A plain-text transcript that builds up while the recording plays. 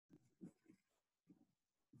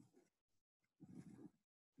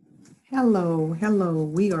Hello, hello.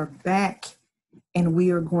 We are back and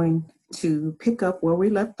we are going to pick up where we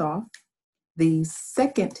left off, the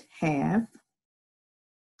second half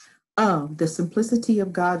of The Simplicity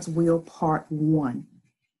of God's Will, Part 1.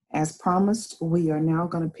 As promised, we are now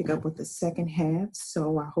going to pick up with the second half,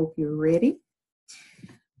 so I hope you're ready.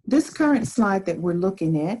 This current slide that we're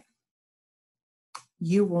looking at,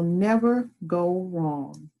 you will never go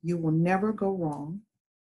wrong. You will never go wrong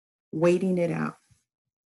waiting it out.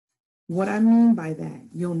 What I mean by that,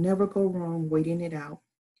 you'll never go wrong waiting it out.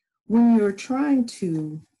 When you're trying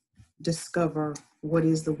to discover what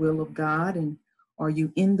is the will of God and are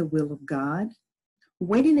you in the will of God,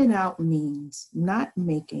 waiting it out means not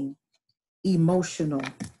making emotional,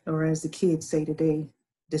 or as the kids say today,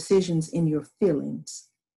 decisions in your feelings.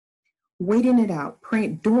 Waiting it out,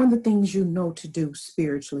 praying, doing the things you know to do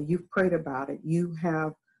spiritually. You've prayed about it. You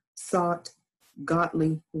have sought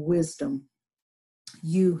godly wisdom.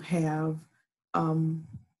 You have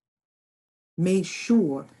made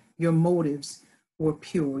sure your motives were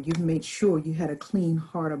pure. You've made sure you had a clean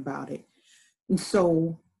heart about it. And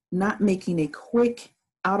so not making a quick,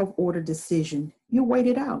 out of order decision, you wait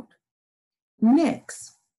it out.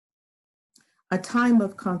 Next, a time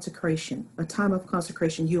of consecration. A time of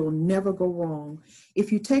consecration, you'll never go wrong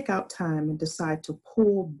if you take out time and decide to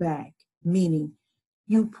pull back, meaning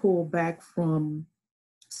you pull back from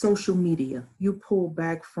social media, you pull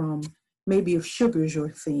back from maybe if sugar's your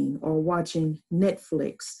thing or watching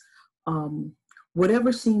Netflix,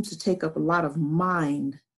 whatever seems to take up a lot of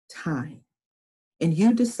mind time. And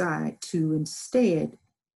you decide to instead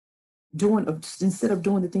of doing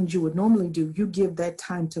the things you would normally do, you give that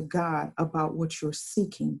time to God about what you're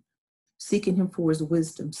seeking Him for his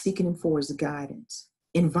wisdom, seeking him for his guidance,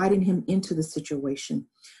 inviting him into the situation.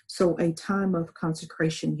 So a time of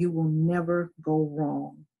consecration, you will never go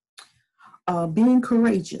wrong. Being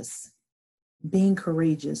courageous.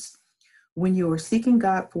 When you're seeking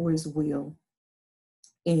God for his will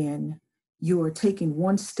and you are taking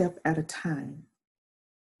one step at a time,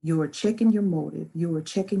 you are checking your motive, you are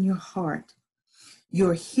checking your heart,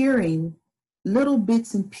 you're hearing little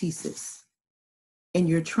bits and pieces, and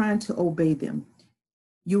you're trying to obey them.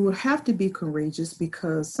 You will have to be courageous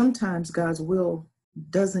because sometimes God's will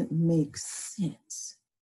doesn't make sense.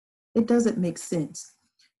 It doesn't make sense.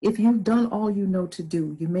 If you've done all you know to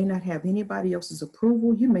do, you may not have anybody else's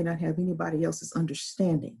approval. You may not have anybody else's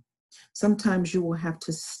understanding. Sometimes you will have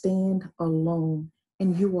to stand alone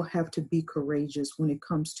and you will have to be courageous when it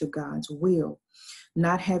comes to God's will.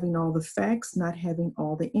 Not having all the facts, not having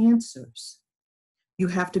all the answers. You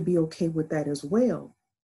have to be okay with that as well.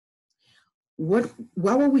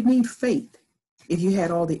 Why would we need faith if you had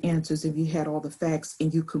all the answers, if you had all the facts,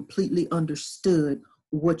 and you completely understood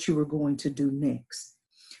what you were going to do next?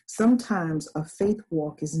 Sometimes a faith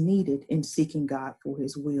walk is needed in seeking God for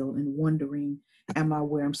his will and wondering, am I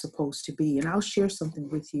where I'm supposed to be? And I'll share something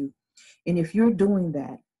with you. And if you're doing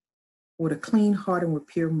that with a clean heart and with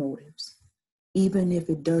pure motives, even if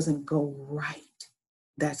it doesn't go right,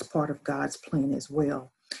 that's part of God's plan as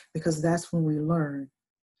well, because that's when we learn.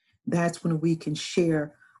 That's when we can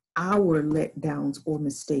share our letdowns or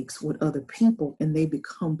mistakes with other people and they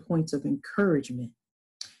become points of encouragement.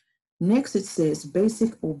 Next, it says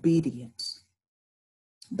basic obedience.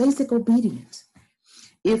 Basic obedience.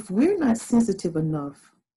 If we're not sensitive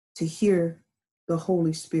enough to hear the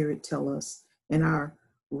Holy Spirit tell us in our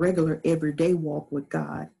regular everyday walk with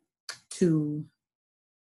God to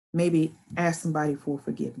maybe ask somebody for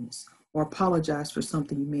forgiveness or apologize for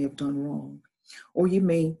something you may have done wrong, or you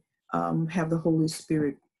may have the Holy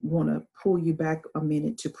Spirit want to pull you back a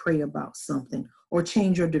minute to pray about something or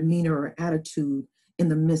change your demeanor or attitude in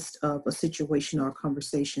the midst of a situation or a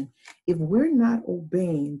conversation. If we're not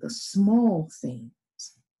obeying the small things,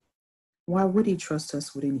 why would he trust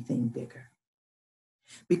us with anything bigger?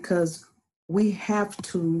 Because we have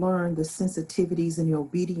to learn the sensitivities and the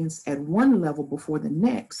obedience at one level before the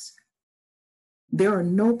next. There are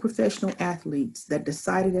no professional athletes that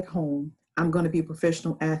decided at home, I'm going to be a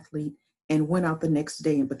professional athlete, and went out the next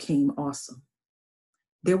day and became awesome.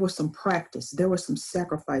 There was some practice, there was some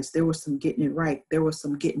sacrifice, there was some getting it right, there was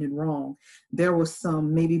some getting it wrong, there was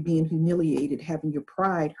some maybe being humiliated, having your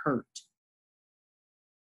pride hurt.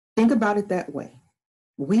 Think about it that way.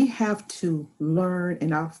 We have to learn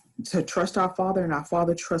to trust our Father, and our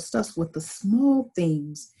Father trusts us with the small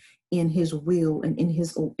things in his will and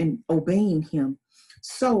in obeying him.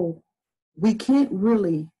 So we can't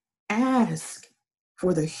really ask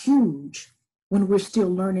for the huge when we're still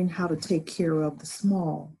learning how to take care of the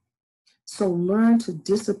small. So learn to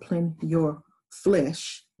discipline your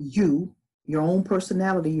flesh, your own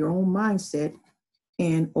personality, your own mindset,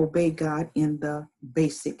 and obey God in the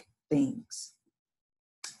basic things.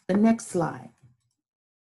 The next slide.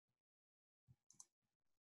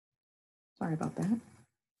 Sorry about that.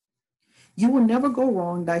 You will never go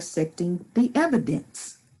wrong dissecting the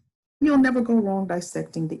evidence. You'll never go wrong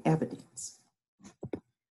dissecting the evidence.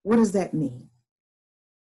 What does that mean?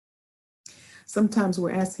 Sometimes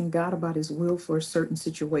we're asking God about his will for a certain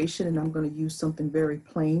situation, and I'm going to use something very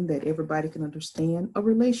plain that everybody can understand, a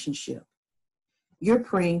relationship. You're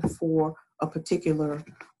praying for a particular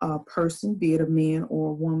person, be it a man or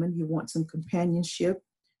a woman. You want some companionship,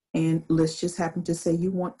 and let's just happen to say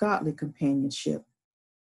you want godly companionship.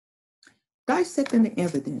 Dissecting the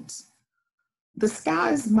evidence. The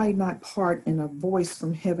skies might not part and a voice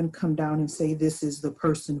from heaven come down and say, this is the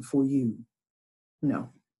person for you. No.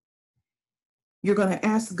 You're going to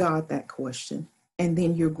ask God that question, and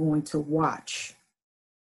then you're going to watch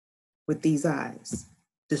with these eyes,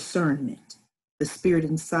 discernment, the spirit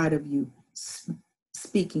inside of you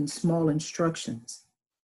speaking small instructions.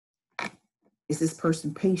 Is this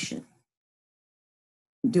person patient?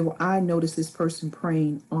 Do I notice this person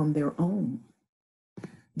praying on their own?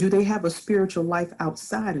 Do they have a spiritual life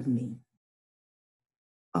outside of me?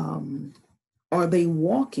 Are they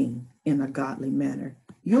walking in a godly manner?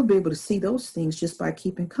 You'll be able to see those things just by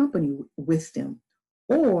keeping company with them.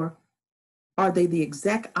 Or are they the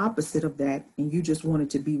exact opposite of that and you just want it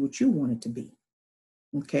to be what you want it to be?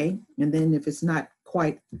 Okay. And then if it's not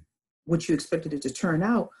quite what you expected it to turn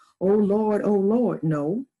out, oh Lord,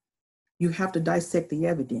 no. You have to dissect the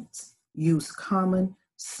evidence. Use common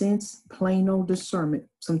sense, plain old discernment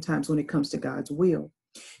sometimes when it comes to God's will.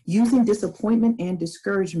 Using disappointment and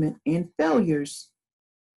discouragement and failures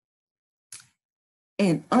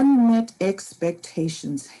and unmet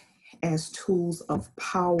expectations as tools of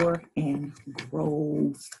power and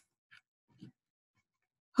growth.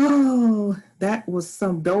 Oh,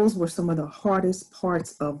 those were some of the hardest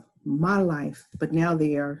parts of my life, but now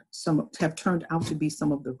have turned out to be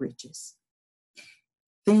some of the richest.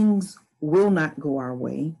 Things will not go our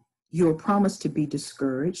way. You're promised to be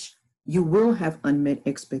discouraged. You will have unmet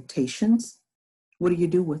expectations. What do you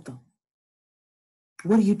do with them?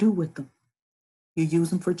 What do you do with them? You use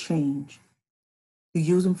them for change. You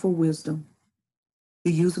use them for wisdom.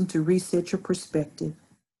 You use them to reset your perspective.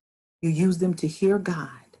 You use them to hear God.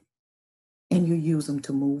 And you use them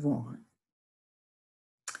to move on.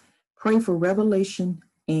 Pray for revelation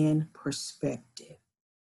and perspective.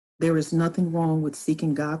 There is nothing wrong with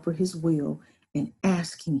seeking God for his will and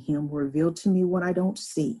asking him, reveal to me what I don't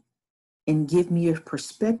see and give me a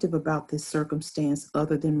perspective about this circumstance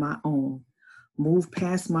other than my own. Move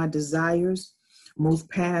past my desires, move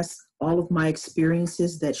past all of my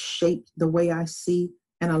experiences that shape the way I see,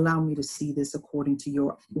 and allow me to see this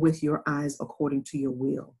with your eyes according to your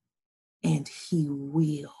will. And he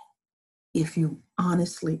will, if you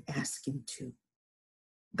honestly ask him to.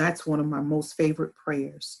 That's one of my most favorite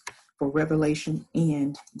prayers for revelation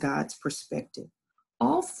and God's perspective.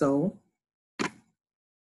 Also,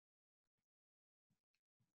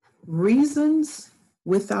 reasons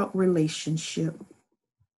without relationship.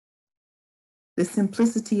 The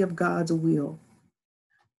simplicity of God's will.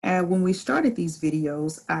 And when we started these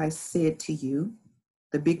videos, I said to you,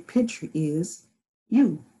 the big picture is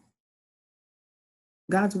you.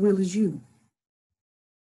 God's will is you.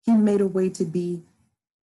 He made a way to be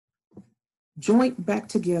joint back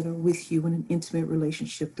together with you in an intimate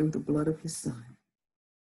relationship through the blood of his son.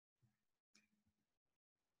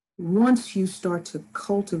 Once you start to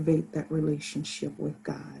cultivate that relationship with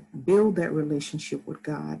God, build that relationship with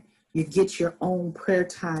God, you get your own prayer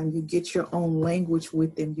time, you get your own language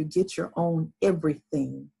with him, you get your own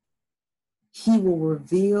everything. He will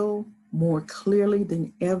reveal more clearly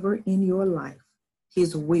than ever in your life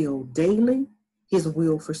his will daily, his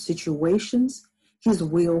will for situations, his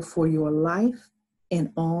will for your life,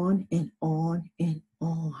 and on and on and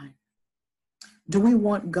on. Do we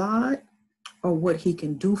want God or what he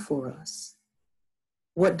can do for us?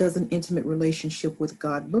 What does an intimate relationship with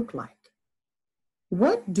God look like?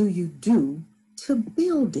 What do you do to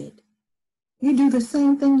build it? You do the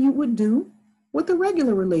same thing you would do with a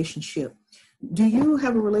regular relationship. Do you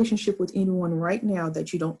have a relationship with anyone right now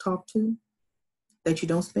that you don't talk to, that you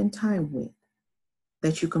don't spend time with,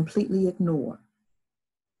 that you completely ignore?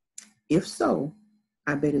 If so,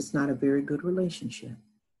 I bet it's not a very good relationship.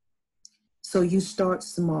 So you start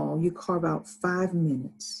small, you carve out 5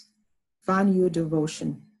 minutes, find you a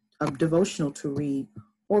devotional to read,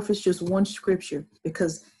 or if it's just one scripture,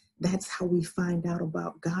 because that's how we find out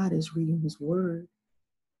about God, is reading his word.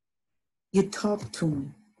 You talk to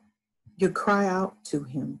him. You cry out to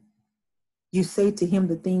him. You say to him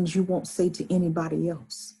the things you won't say to anybody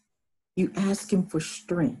else. You ask him for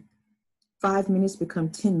strength. 5 minutes become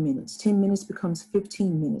 10 minutes. 10 minutes becomes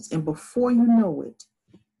 15 minutes. And before you know it,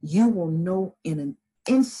 you will know in an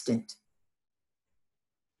instant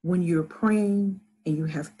when you're praying and you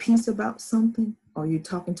have peace about something, or you're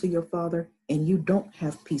talking to your Father and you don't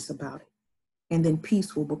have peace about it. And then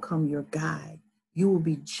peace will become your guide. You will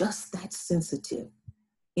be just that sensitive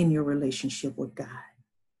in your relationship with God.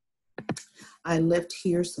 I left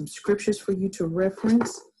here some scriptures for you to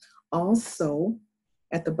reference. Also,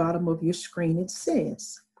 at the bottom of your screen, it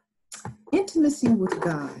says, intimacy with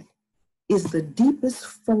God is the deepest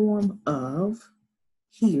form of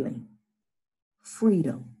healing,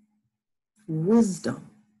 freedom, wisdom,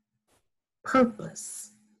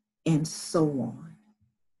 purpose, and so on.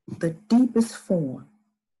 The deepest form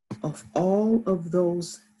of all of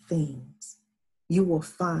those things you will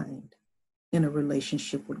find in a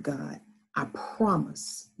relationship with God. I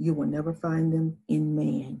promise you will never find them in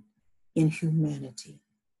man, in humanity,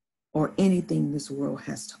 or anything this world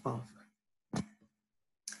has to offer.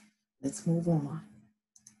 Let's move on.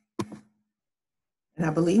 And I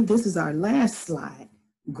believe this is our last slide.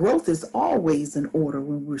 Growth is always in order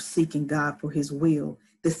when we're seeking God for his will,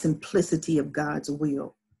 the simplicity of God's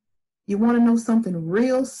will. You want to know something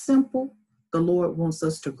real simple? The Lord wants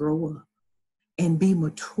us to grow up and be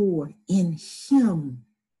mature in him,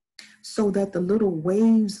 so that the little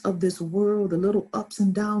waves of this world, the little ups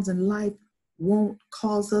and downs in life, won't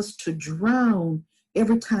cause us to drown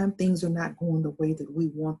every time things are not going the way that we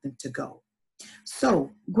want them to go.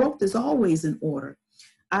 So growth is always in order.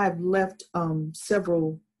 I've left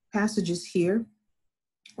several passages here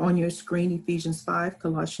on your screen: Ephesians 5,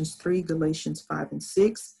 Colossians 3, Galatians 5 and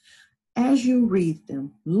 6. As you read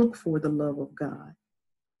them, look for the love of God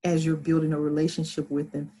as you're building a relationship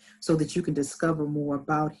with him, so that you can discover more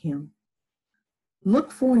about him.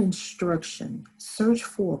 Look for an instruction, search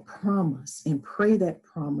for a promise, and pray that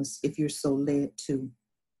promise if you're so led to.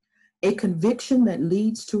 A conviction that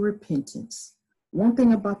leads to repentance. One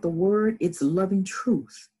thing about the word, it's loving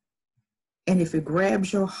truth. And if it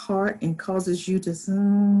grabs your heart and causes you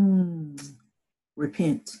to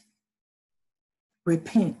repent.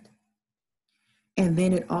 Repent. And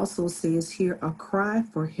then it also says here, a cry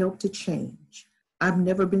for help to change. I've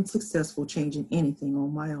never been successful changing anything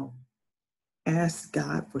on my own. Ask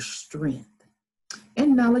God for strength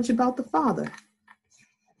and knowledge about the Father.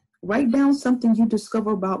 Write down something you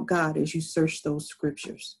discover about God as you search those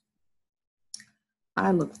scriptures.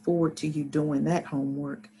 I look forward to you doing that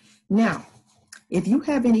homework. Now, if you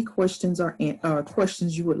have any questions or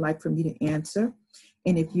questions you would like for me to answer,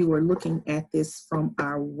 and if you are looking at this from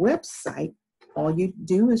our website, all you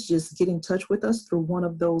do is just get in touch with us through one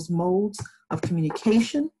of those modes of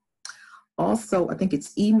communication. Also, I think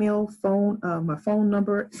it's email, phone, my phone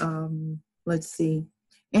number, let's see.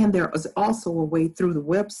 And there is also a way through the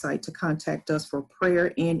website to contact us for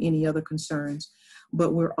prayer and any other concerns.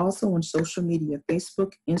 But we're also on social media,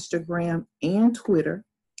 Facebook, Instagram, and Twitter.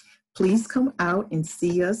 Please come out and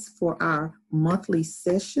see us for our monthly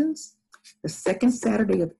sessions, the second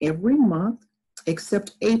Saturday of every month,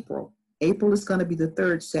 except April. April is going to be the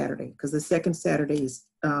third Saturday, because the second Saturday is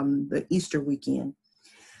the Easter weekend.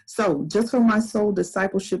 So just for my soul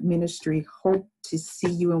discipleship ministry, hope to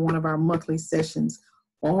see you in one of our monthly sessions.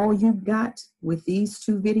 All you got with these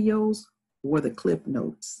two videos were the clip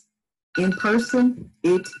notes. In person,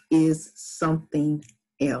 it is something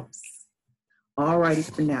else. All righty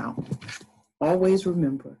for now. Always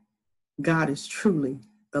remember, God is truly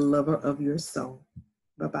the lover of your soul.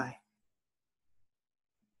 Bye-bye.